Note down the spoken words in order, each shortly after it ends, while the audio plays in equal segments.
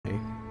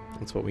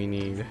That's what we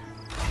need.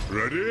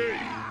 Ready?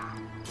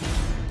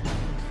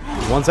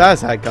 Once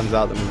Azhag comes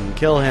out, then we can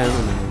kill him,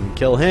 and then when we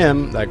kill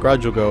him, that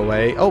grudge will go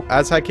away. Oh,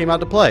 Azhag came out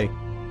to play.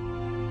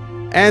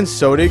 And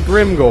so did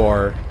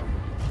Grimgor.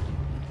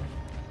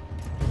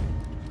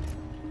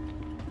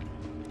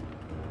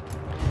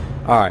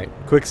 Alright,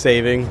 quick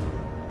saving.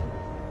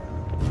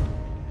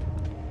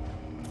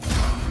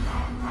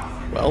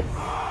 Well,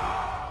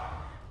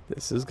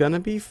 this is gonna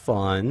be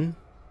fun.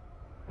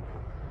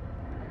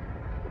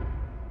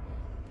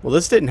 Well,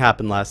 this didn't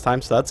happen last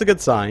time, so that's a good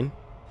sign.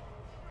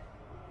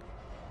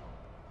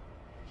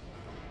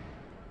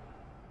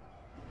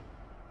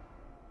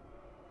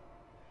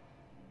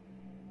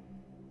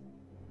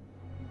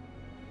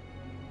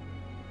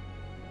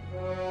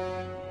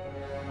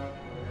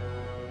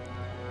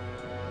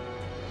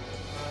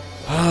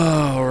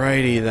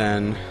 Alrighty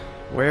then.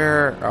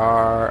 Where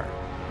are...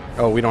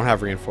 Oh, we don't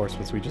have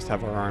reinforcements, we just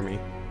have our army.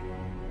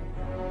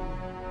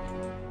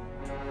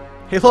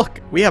 Hey look,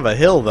 we have a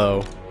hill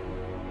though.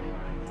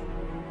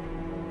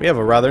 We have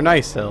a rather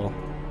nice hill.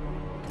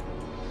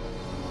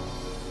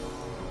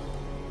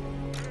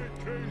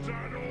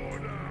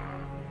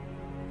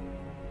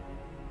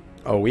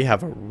 Oh, we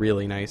have a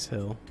really nice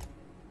hill.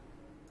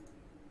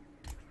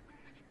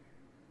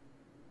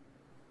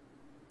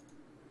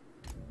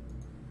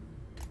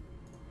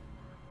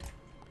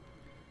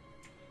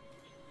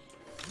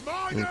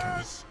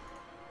 Okay.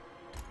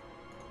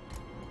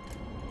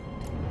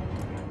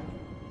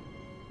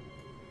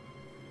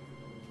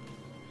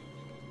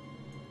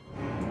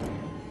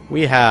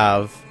 We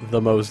have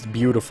the most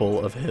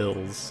beautiful of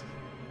hills.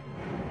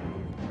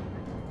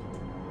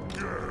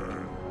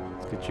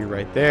 Let's get you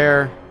right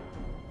there.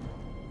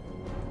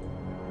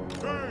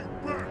 Okay,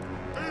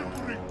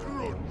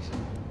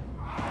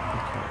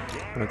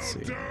 let's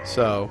see.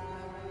 So.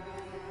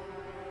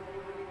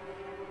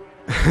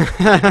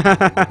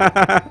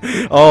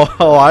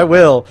 oh, I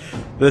will.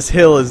 This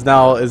hill is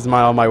now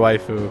on my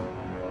waifu.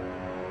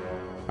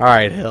 All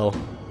right, hill.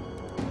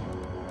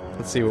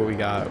 Let's see what we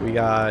got. We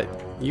got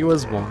you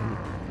as one.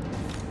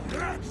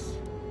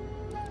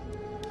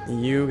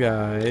 You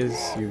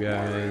guys,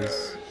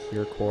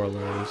 you're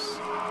quarrelers.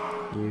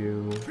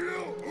 You.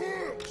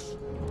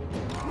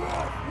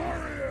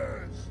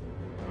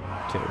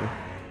 2.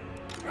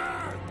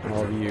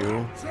 All of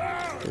you.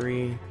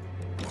 3.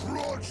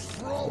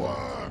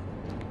 4.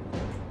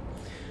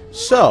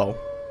 So,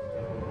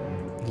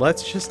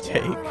 let's just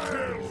take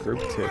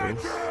group 2.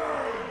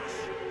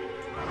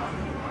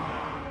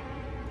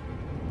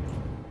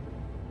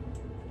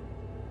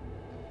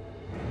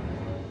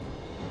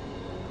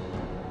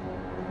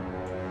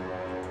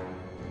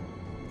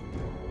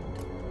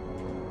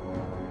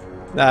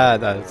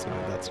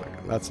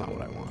 That's not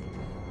what I want.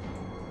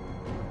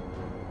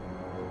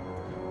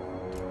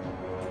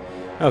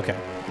 Okay,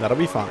 that'll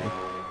be fine.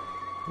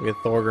 We get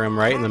Thorgrim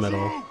right in the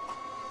middle.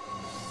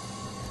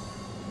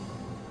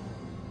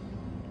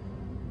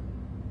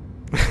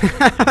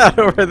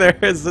 Over there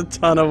is a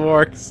ton of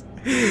orcs.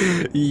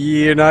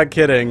 You're not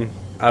kidding.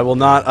 I will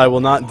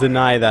not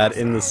deny that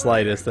in the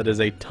slightest. That is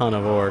a ton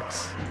of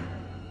orcs.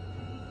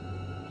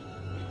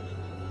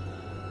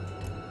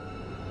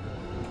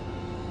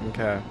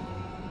 Okay.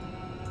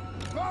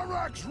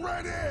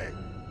 Ready.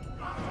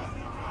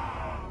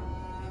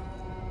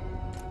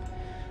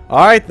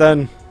 Alright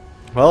then.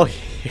 Well,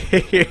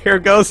 here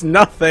goes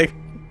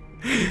nothing.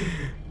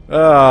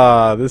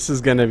 This is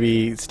gonna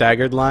be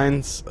staggered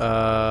lines.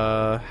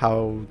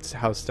 How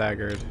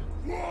staggered?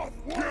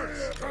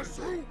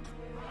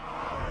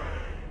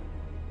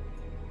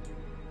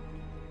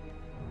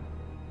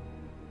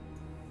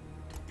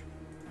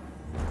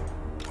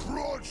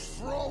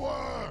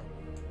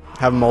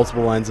 Have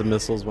multiple lines of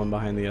missiles, one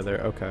behind the other.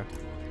 Okay.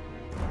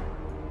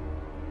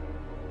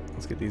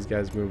 Let's get these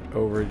guys moved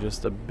over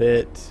just a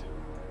bit.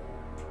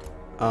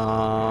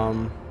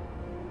 So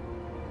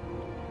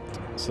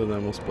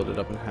then we'll split it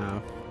up in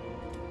half.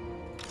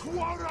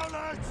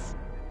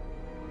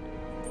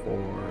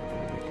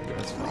 4, make you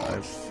guys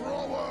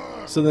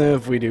 5. So then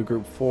if we do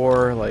group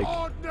 4, like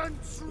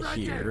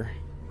here.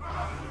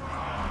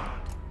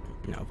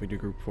 No, if we do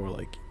group 4,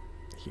 like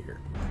here.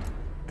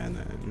 And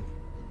then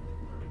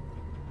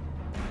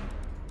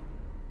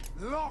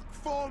lock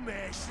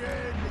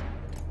formation.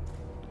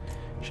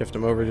 Shift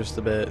them over just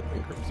a bit.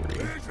 And group 3.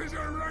 This is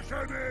a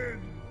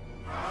reckoning.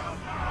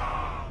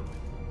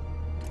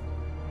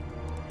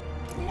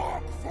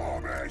 Lock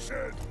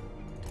formation.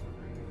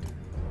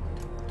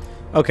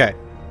 Okay.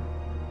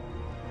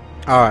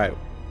 Alright.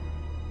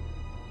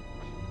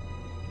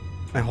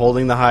 I'm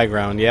holding the high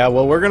ground. Yeah,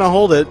 well, we're gonna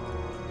hold it.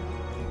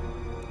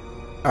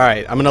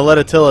 Alright, I'm gonna let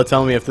Attila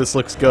tell me if this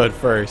looks good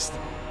first.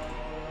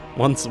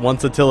 Once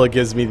Attila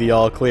gives me the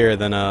all clear,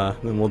 then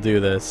we'll do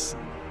this.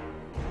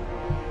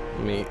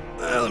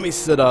 Let me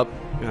sit up.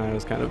 I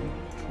was kind of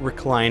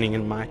reclining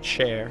in my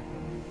chair.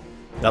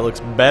 That looks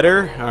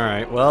better?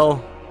 Alright,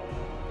 well,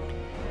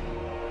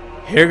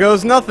 here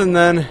goes nothing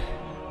then.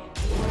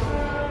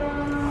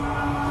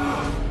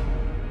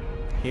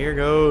 Here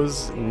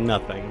goes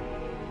nothing.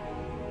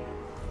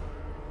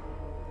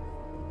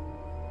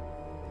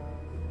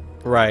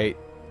 Right.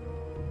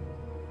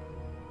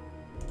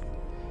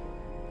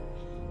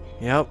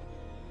 Yep.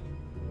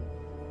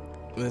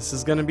 This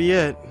is gonna be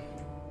it.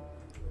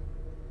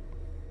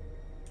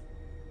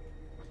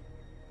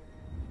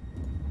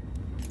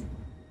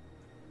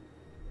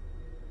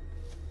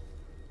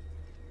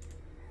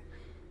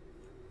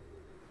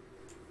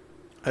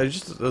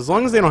 As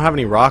long as they don't have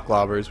any rock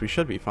lobbers, we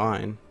should be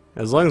fine.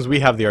 As long as we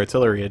have the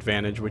artillery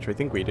advantage, which I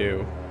think we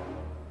do.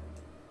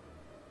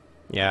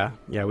 Yeah,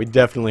 we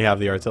definitely have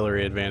the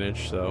artillery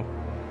advantage, so...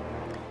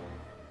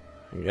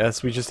 I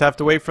guess we just have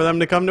to wait for them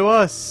to come to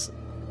us.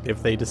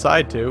 If they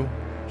decide to.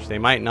 Which they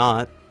might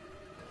not.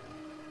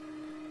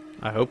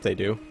 I hope they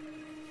do.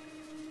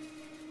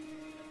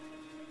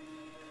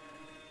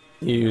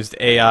 You used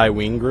AI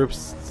wing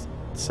groups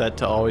set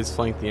to always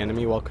flank the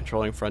enemy while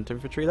controlling front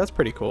infantry. That's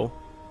pretty cool.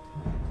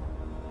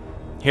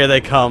 Here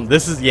they come.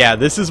 This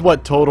is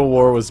what Total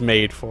War was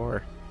made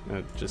for.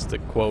 Just to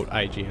quote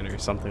IGN or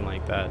something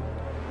like that.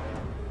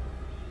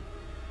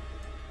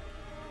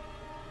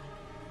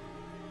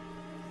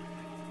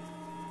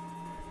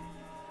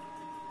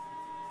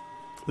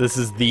 This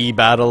is the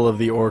battle of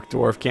the Orc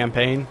Dwarf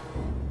campaign.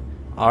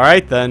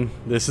 Alright then.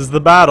 This is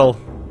the battle.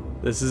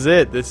 This is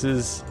it. This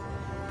is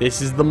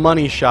the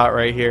money shot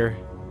right here.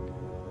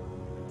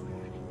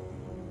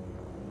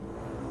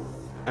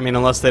 I mean,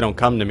 unless they don't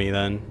come to me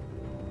then.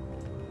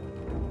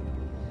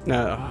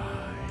 No.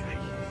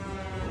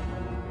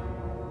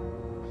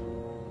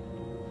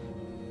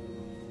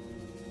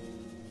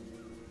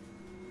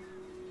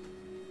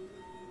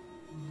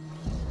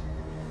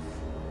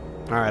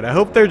 Alright, I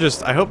hope they're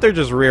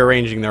just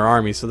rearranging their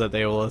army so that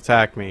they will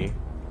attack me.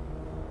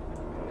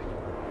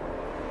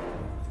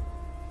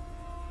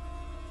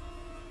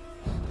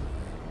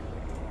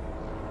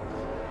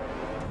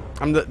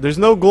 There's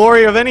no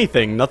glory of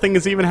anything. Nothing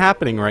is even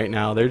happening right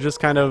now. They're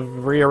just kind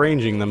of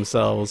rearranging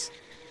themselves.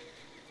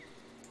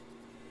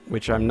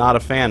 Which I'm not a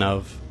fan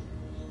of.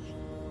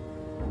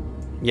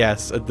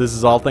 Yes, this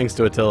is all thanks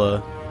to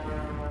Attila.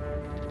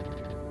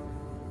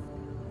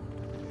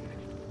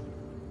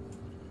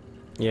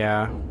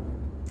 Yeah.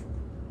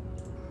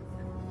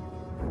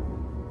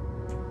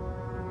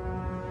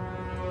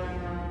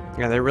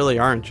 Yeah, they really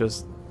aren't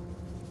just...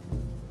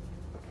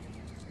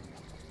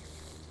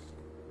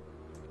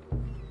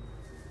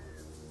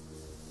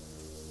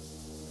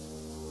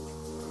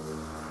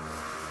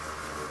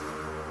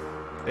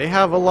 They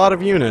have a lot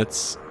of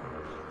units.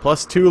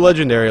 Plus 2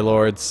 legendary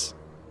lords.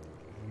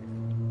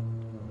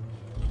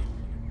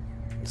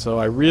 So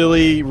I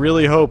really,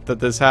 really hope that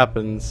this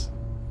happens.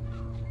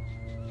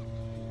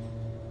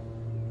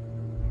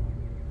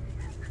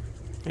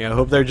 Yeah, I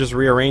hope they're just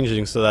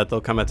rearranging so that they'll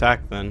come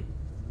attack then.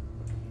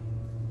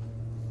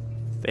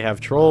 They have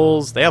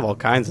trolls. They have all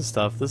kinds of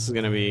stuff. This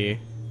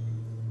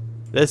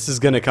is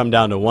gonna come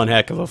down to one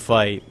heck of a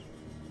fight.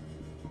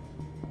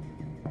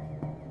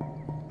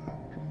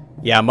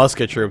 Yeah,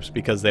 musket troops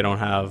because they don't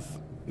have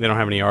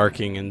any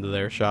arcing into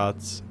their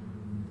shots.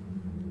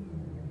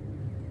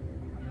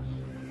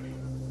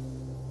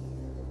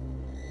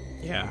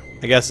 Yeah,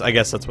 I guess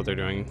that's what they're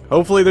doing.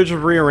 Hopefully they're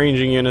just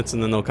rearranging units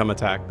and then they'll come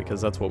attack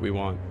because that's what we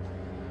want.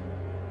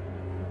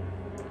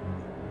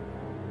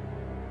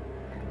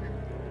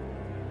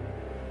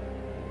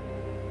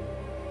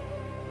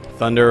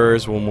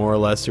 Thunderers will more or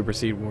less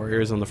supersede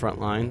warriors on the front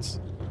lines.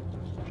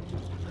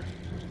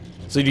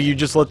 So do you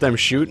just let them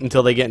shoot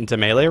until they get into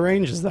melee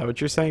range? Is that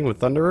what you're saying with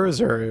Thunderers,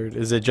 or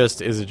is it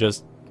just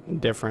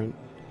different?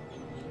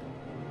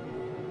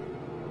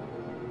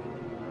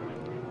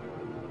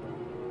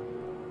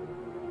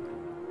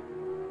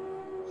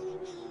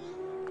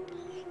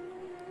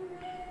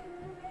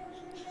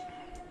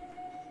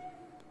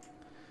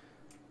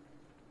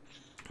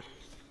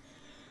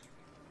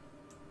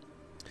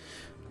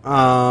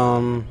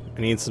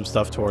 I need some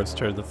stuff towards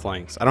the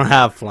flanks. I don't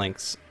have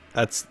flanks.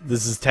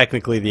 This is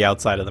technically the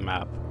outside of the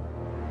map.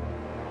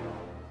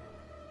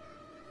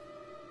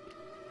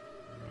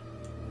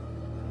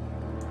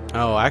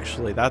 Oh,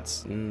 actually,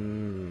 that's...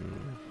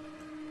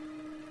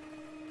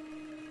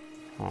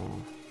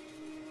 Oh.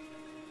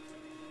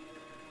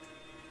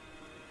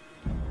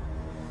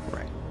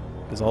 Right.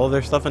 Is all of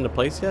their stuff into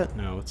place yet?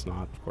 No, it's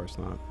not. Of course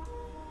not.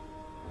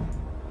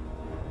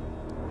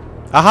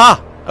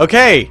 Aha!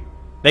 Okay!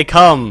 They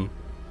come!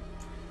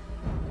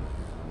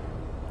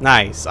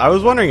 Nice. I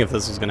was wondering if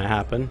this was going to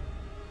happen.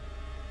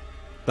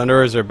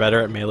 Thunderers are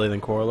better at melee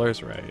than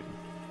Quarrelers? Right.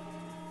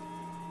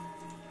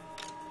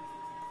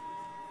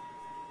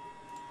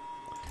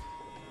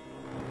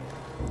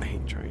 I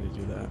hate trying to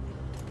do that.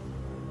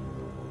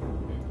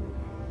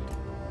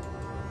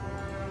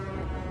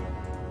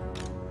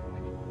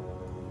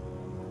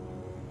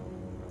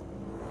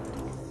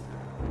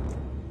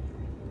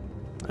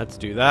 Let's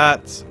do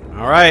that.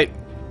 Alright.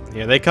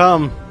 Here they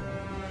come.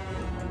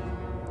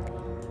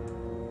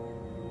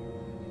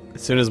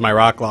 As soon as my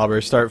rock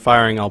lobbers start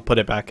firing, I'll put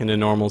it back into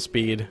normal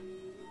speed.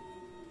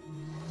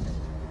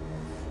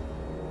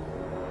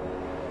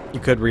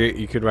 You could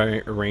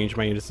arrange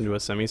my units into a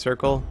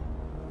semicircle.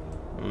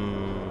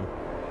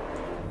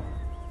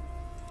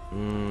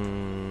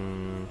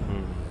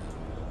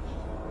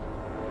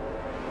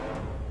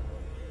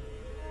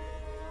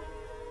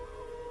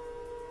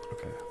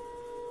 Okay.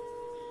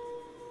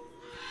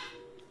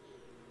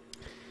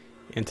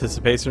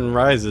 Anticipation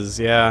rises,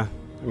 yeah.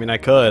 I mean, I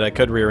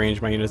could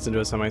rearrange my units into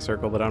a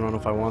semicircle, but I don't know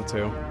if I want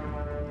to.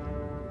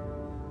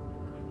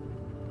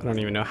 I don't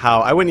even know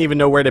how. I wouldn't even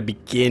know where to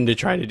begin to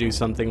try to do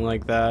something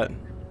like that.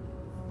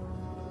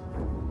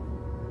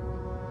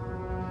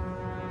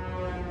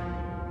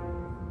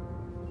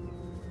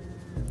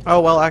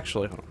 Oh, well,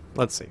 actually, hold on.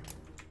 Let's see.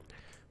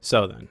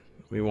 So then,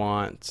 we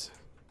want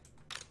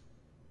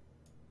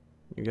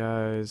you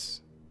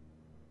guys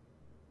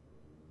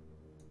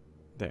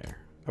there.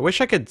 I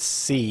wish I could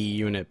see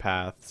unit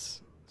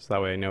paths, so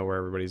that way I know where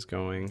everybody's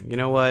going. You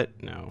know what?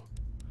 No.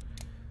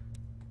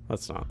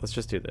 Let's not. Let's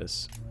just do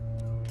this.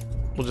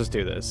 We'll just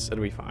do this.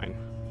 It'll be fine.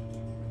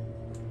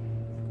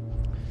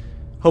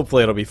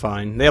 Hopefully it'll be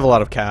fine. They have a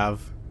lot of cav.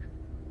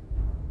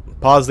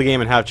 Pause the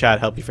game and have chat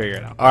help you figure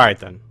it out. Alright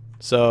then.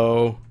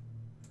 So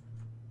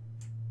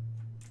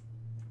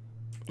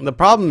the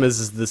problem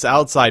is this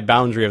outside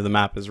boundary of the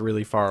map is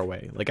really far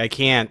away. Like I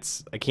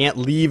can't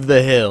leave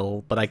the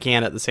hill, but I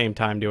can at the same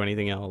time do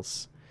anything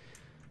else.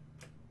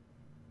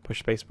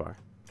 Push spacebar.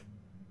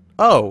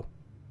 Oh.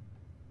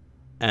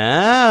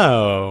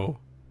 Oh.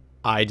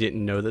 I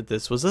didn't know that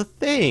this was a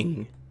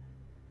thing.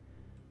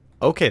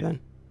 Okay then.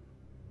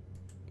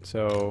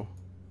 So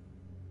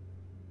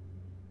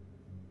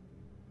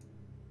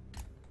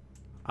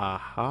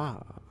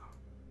aha.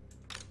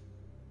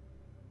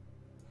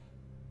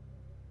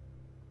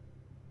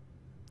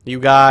 You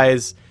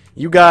guys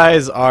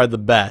are the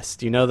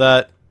best. You know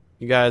that?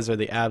 You guys are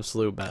the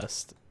absolute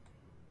best.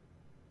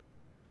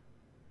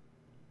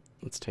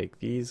 Let's take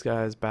these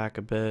guys back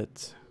a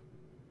bit.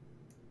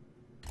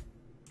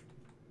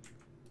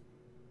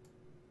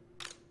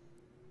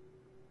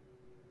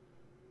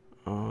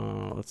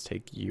 Let's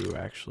take you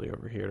actually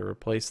over here to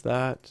replace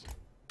that.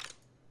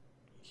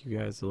 You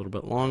guys a little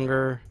bit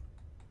longer.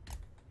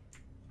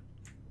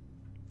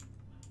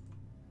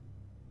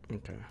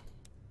 Okay.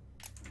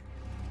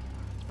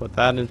 Let's put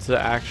that into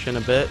action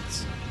a bit.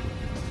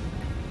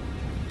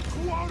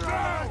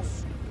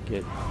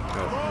 Get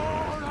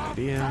an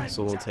idea.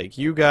 So we'll take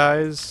you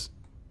guys.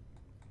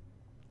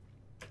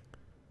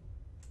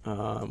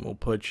 We'll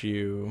put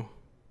you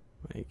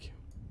like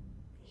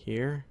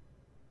here.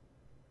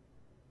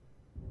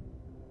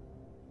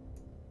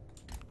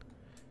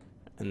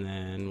 And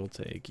then we'll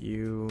take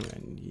you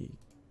and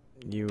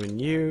you and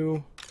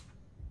you.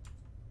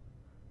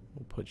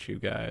 We'll put you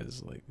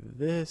guys like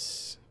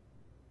this.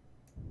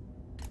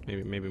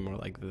 Maybe more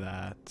like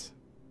that.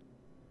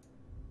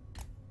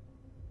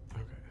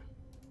 Okay.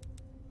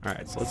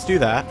 Alright, so let's do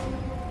that.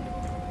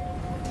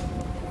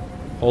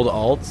 Hold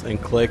Alt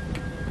and click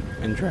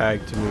and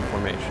drag to move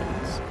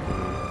formations.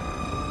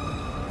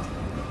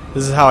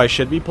 This is how I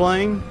should be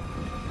playing?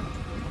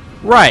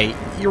 Right,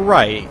 you're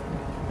right.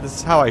 This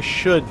is how I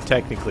should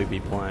technically be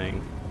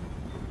playing.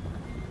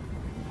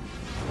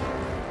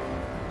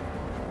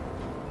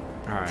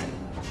 Alright.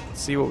 Let's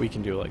see what we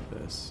can do like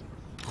this.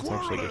 Let's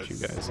actually get you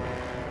guys in.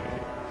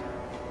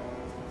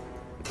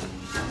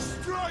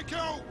 Strike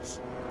out!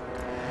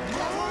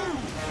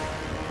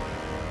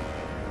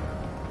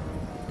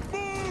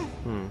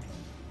 Move!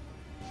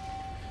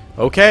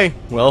 Okay,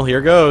 well,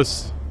 here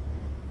goes.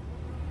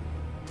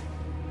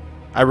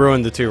 I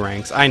ruined the 2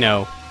 ranks, I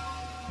know.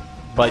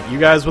 But you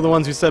guys were the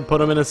ones who said put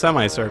them in a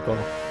semicircle.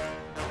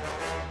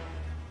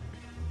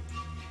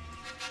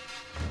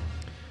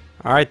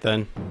 Alright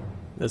then.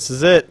 This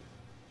is it.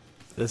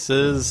 This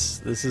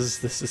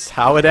is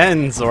how it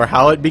ends, or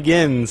how it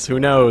begins, who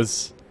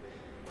knows.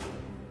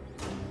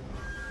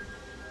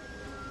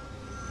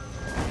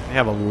 They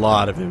have a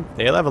lot of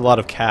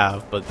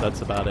cav, but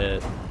that's about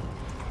it.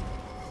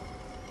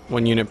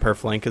 1 unit per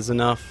flank is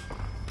enough.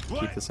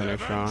 Keep the center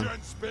strong.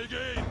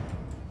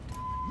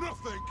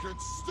 Nothing can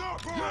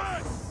stop us!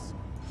 Yes!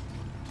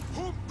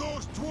 Hump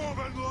those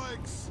dwarven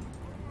legs!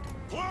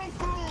 Plow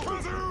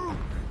through!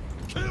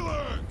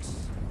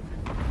 Killers!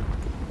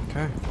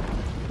 Okay.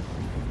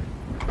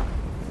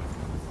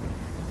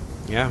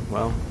 Yeah,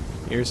 well,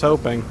 here's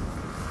hoping.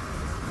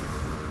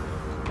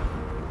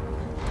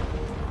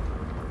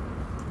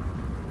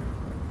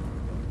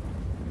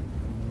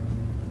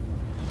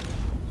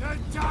 The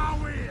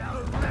Dawi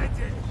are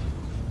ready!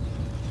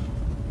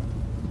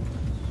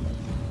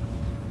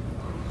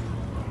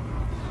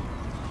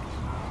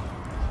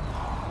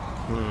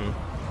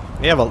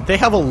 They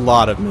have a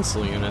lot of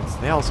missile units.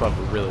 They also have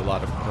a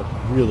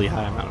really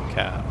high amount of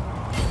cav.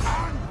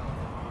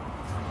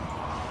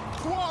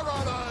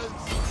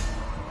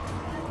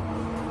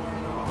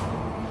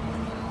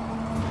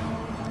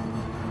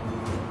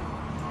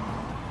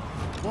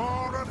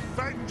 For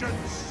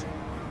vengeance!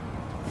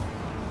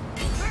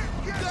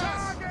 Get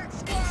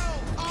targets well!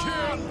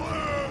 Kill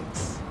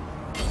Orkz!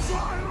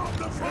 Fire on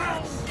the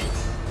front!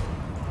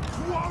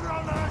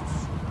 Quarterlets!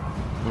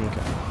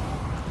 Okay.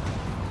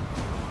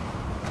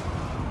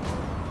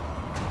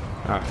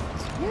 Alright.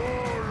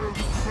 War of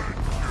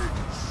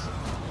vengeance!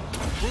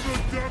 For the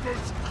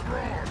devil's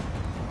crown!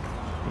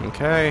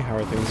 Okay, how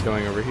are things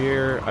going over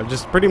here? I'm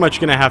just pretty much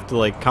gonna have to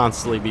like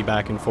constantly be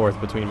back and forth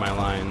between my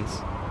lines.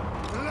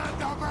 Let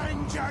the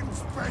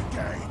vengeance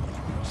begin.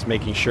 Just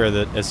making sure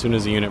that as soon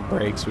as a unit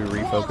breaks, we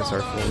refocus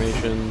our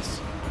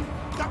formations.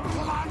 The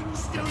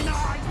clans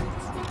unite.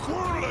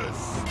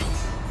 Quarrelers.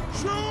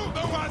 Shoot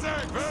the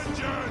wazard.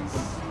 Vengeance.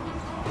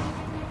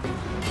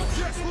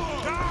 Yes,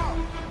 Lord. Now.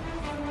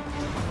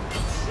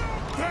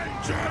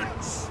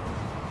 Vengeance.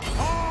 I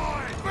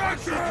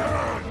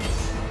vengeance.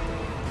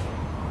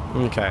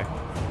 Okay.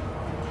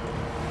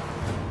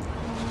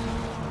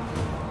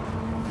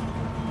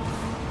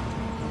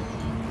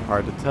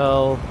 Hard to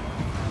tell.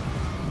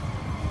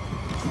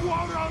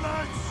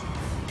 Quarrelers.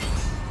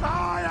 I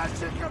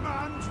at your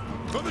command.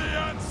 For the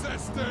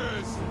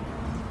ancestors.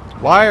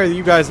 Why are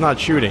you guys not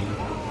shooting?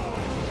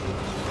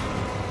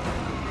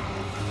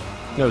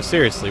 No,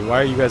 seriously,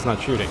 why are you guys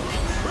not shooting?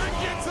 Bring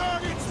your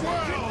targets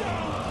well.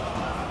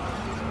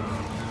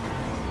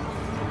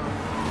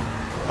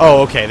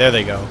 Oh, okay, there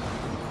they go.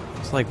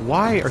 It's like,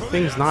 why are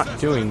things not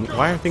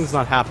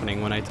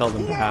happening when I tell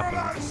them to happen?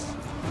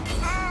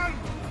 And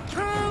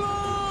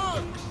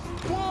killers.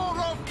 War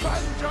of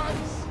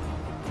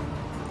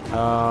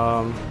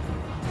vengeance.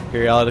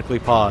 Periodically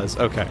pause.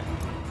 Okay.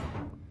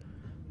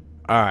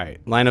 Alright,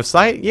 line of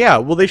sight? Yeah,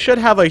 well they should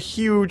have a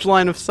huge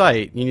line of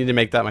sight. You need to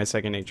make that my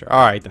second nature.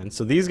 Alright then,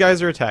 so these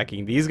guys are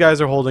attacking. These guys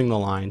are holding the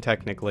line,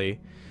 technically.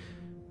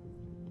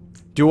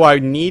 Do I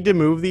need to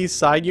move these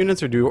side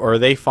units, or are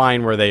they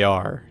fine where they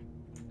are?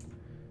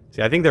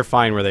 See, I think they're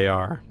fine where they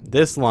are.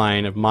 This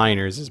line of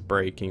miners is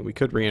breaking. We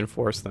could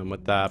reinforce them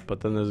with that,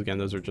 but then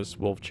those are just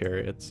wolf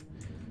chariots.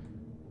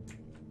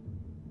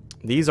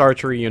 These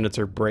archery units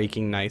are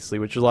breaking nicely,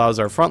 which allows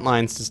our front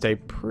lines to stay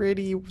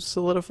pretty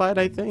solidified,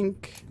 I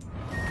think.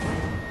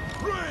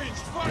 Ranged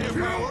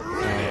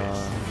firepower.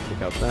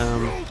 Take out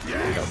them.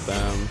 Take out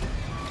them.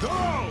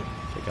 Go.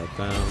 Take out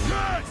them.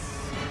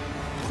 Yes.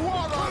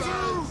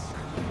 Quarrelers.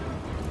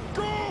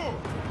 Go.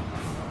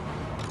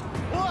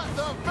 Let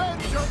the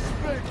vengeance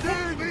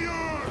begin. The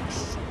Orkz.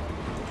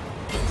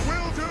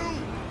 Will do.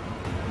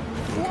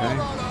 Okay.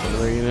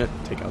 Another unit.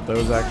 Take out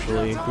those,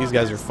 actually. These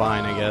guys are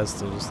fine, I guess.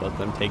 So just let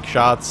them take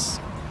shots.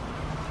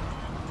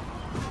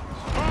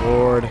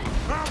 Lord.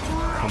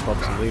 Pump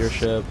up some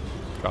leadership.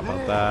 Drop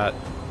out that.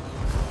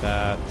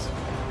 That.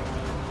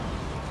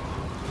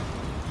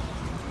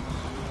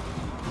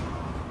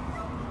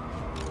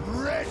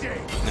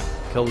 Ready. No.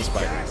 Kill the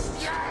spiders.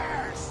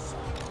 Yes.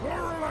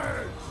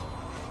 Quarrelers.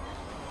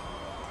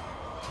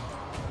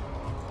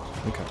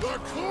 Okay. The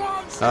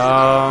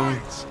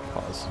clans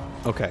Pause.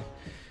 Okay.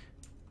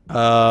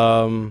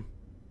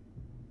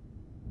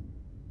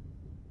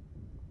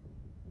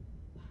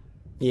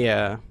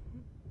 Yeah.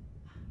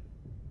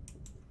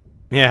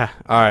 Yeah,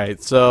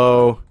 alright,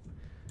 so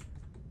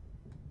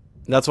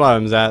that's why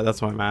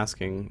I'm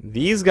asking.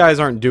 These guys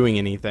aren't doing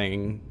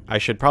anything. I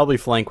should probably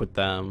flank with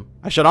them.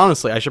 I should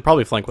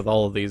probably flank with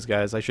all of these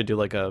guys. I should do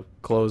like a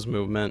close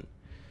movement.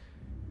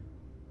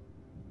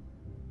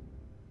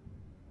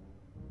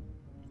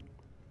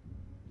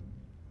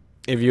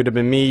 If you'd have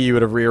been me, you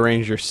would have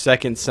rearranged your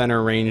second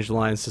center range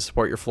lines to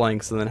support your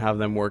flanks and then have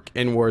them work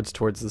inwards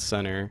towards the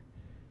center.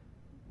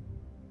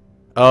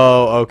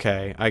 Oh,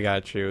 okay. I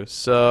got you.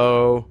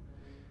 So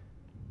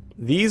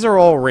these are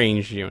all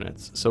ranged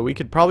units. So we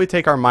could probably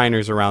take our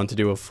miners around to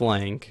do a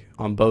flank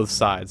on both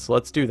sides. So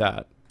let's do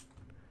that.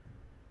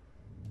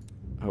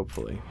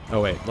 Hopefully.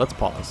 Oh, wait. Let's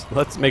pause.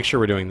 Let's make sure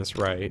we're doing this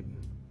right.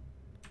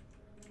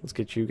 Let's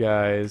get you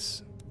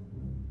guys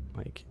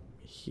like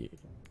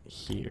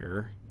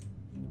here.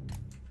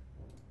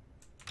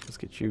 Let's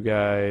get you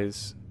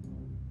guys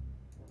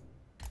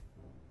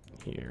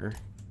here.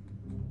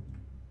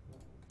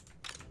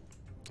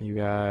 You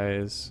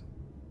guys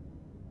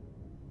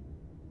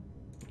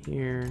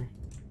here.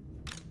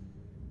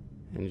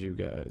 And you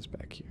guys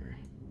back here.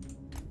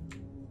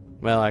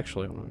 Well,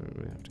 actually, I'm going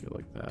to have to go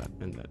like that,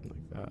 and then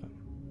like that.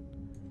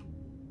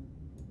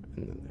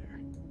 And then there.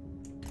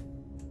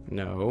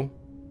 No.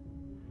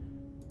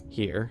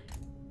 Here.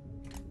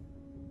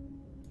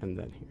 And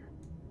then here.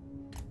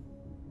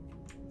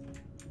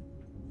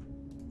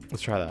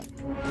 Let's try that.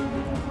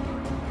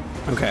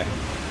 Okay.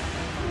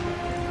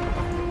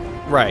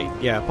 Right,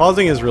 yeah,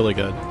 pausing is really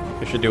good.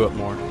 I should do it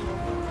more.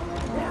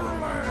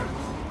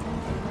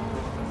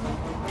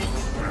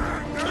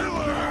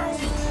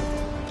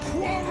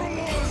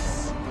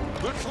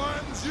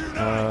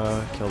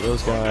 Kill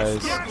those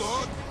guys.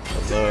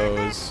 Kill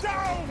those.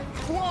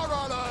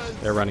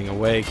 They're running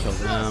away, kill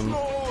them.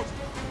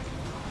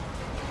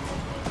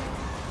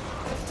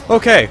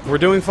 Okay, we're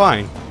doing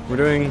fine. We're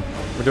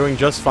doing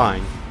just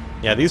fine.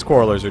 Yeah, these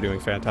quarrelers are doing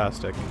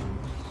fantastic.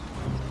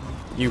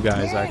 You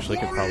guys actually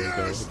could probably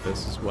go with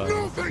this as well.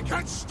 Nothing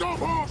can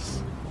stop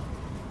us!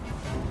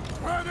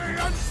 We're the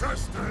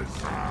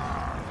ancestors!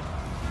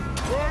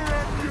 Where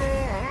am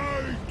your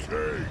high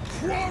king?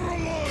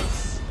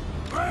 Quarrelers!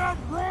 They have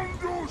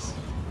wronged us!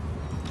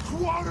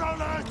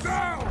 Quarrelers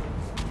down!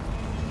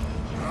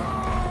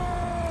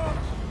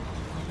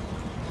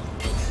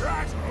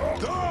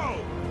 Go!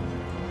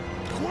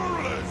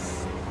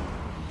 Quarrelers!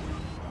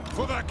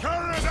 For the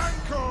carrot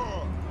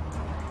anchor!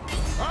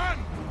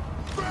 And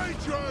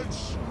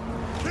vengeance!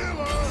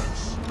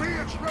 Killers! Be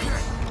it ready!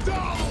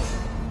 Down!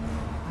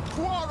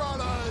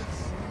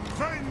 Quarrelers!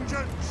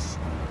 Vengeance!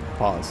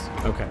 Pause.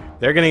 Okay.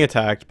 They're getting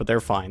attacked, but they're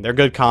fine. They're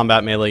good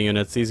combat melee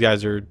units. These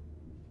guys are...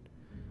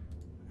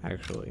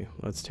 Actually,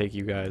 let's take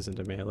you guys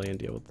into melee and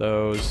deal with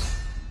those.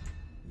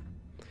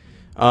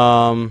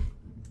 The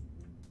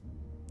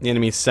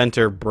enemy's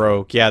center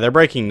broke. Yeah, they're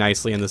breaking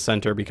nicely in the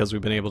center because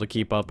we've been able to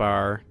keep up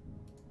our...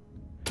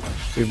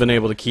 We've been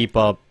able to keep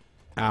up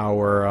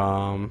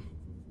our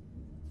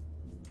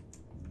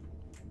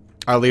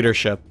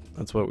leadership.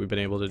 That's what we've been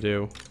able to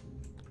do.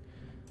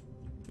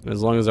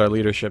 As long as our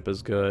leadership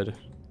is good.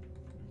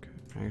 Okay,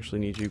 I actually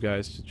need you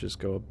guys to just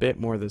go a bit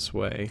more this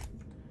way.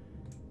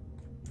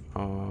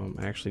 I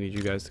actually need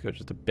you guys to go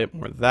just a bit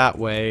more that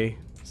way.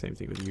 Same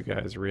thing with you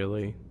guys,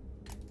 really.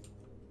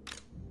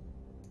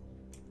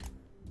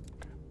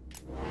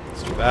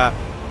 Let's do that.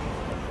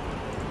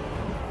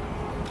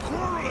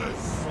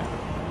 Quarrelers!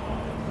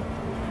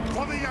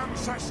 For the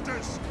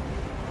ancestors!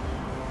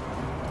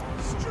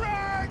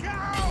 Strike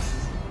out!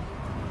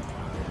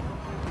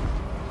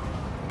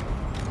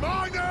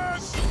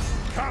 Miners!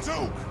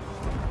 Kazook!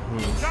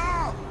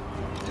 No!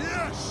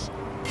 Yes!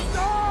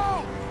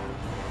 No!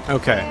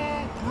 Okay.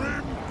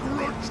 Grim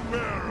grudge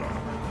bearer!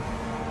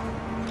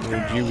 I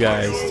need you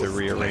guys to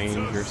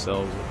rearrange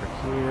yourselves over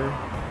here.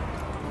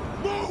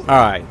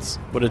 Alright,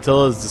 what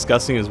Attila is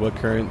discussing is what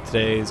current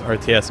today's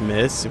RTS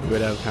miss. If we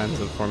would have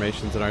kinds of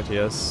formations in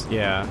RTS.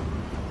 Yeah.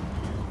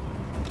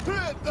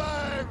 Hit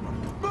them!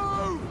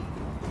 Move!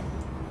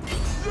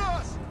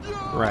 Yes!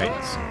 Yes!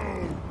 Right.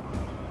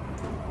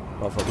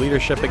 Buff up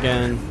leadership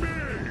again.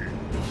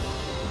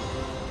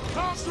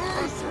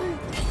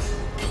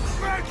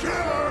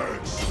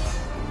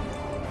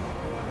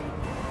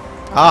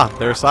 Ah,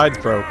 their sides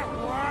broke.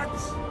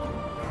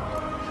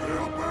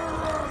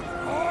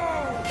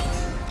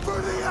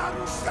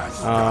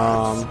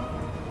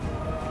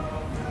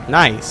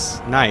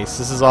 Nice, nice.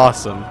 This is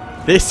awesome.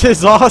 This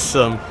is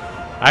awesome.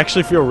 I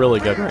actually feel really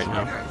good right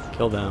now.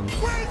 Kill them.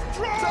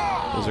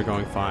 Those are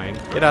going fine.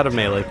 Get out of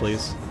melee,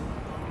 please.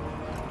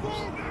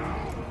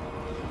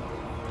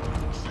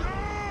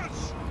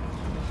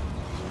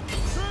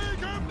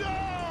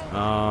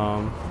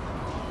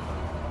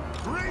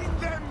 Bring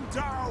them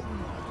down.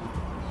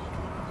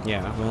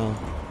 Yeah, well.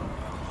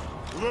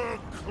 The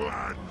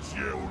clans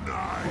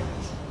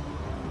unite.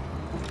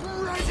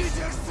 Ready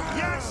to serve.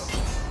 Yes.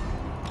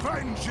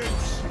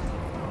 Vengeance.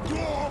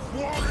 Dwarf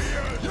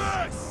warriors.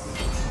 Yes.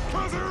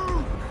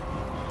 Kazook.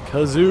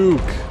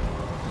 Kazook.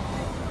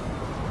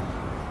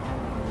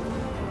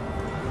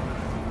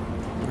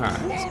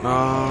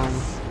 Alright,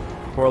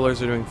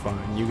 Quarrelers are doing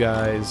fine. You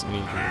guys, I need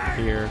you over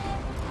here.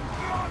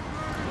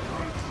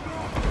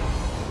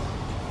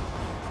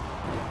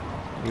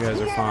 You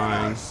guys are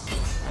fine.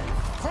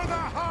 For the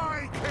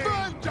High King.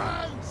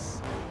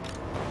 Vengeance.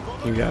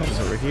 You guys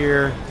over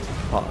here.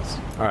 Pause.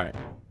 Alright.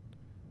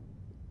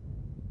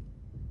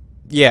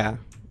 Yeah.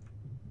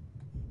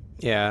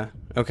 Yeah.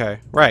 Okay.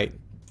 Right.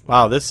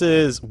 Wow, this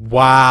is...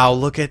 Wow,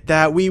 look at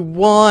that. We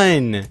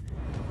won!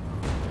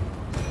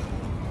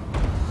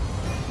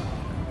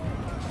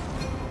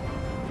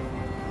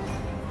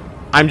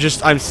 I'm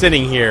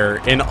sitting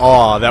here in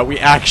awe that we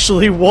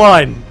actually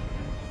won!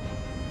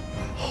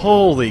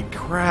 Holy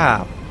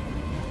crap.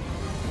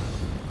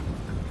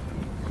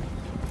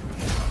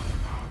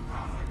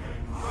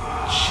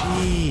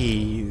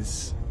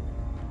 Jeez.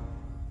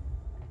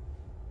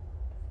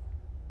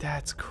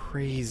 That's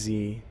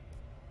crazy.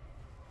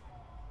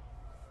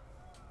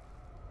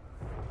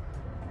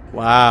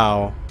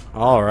 Wow.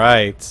 All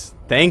right.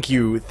 Thank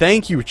you,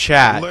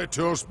 chat. Let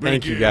us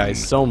Thank you begin.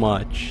 guys so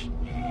much.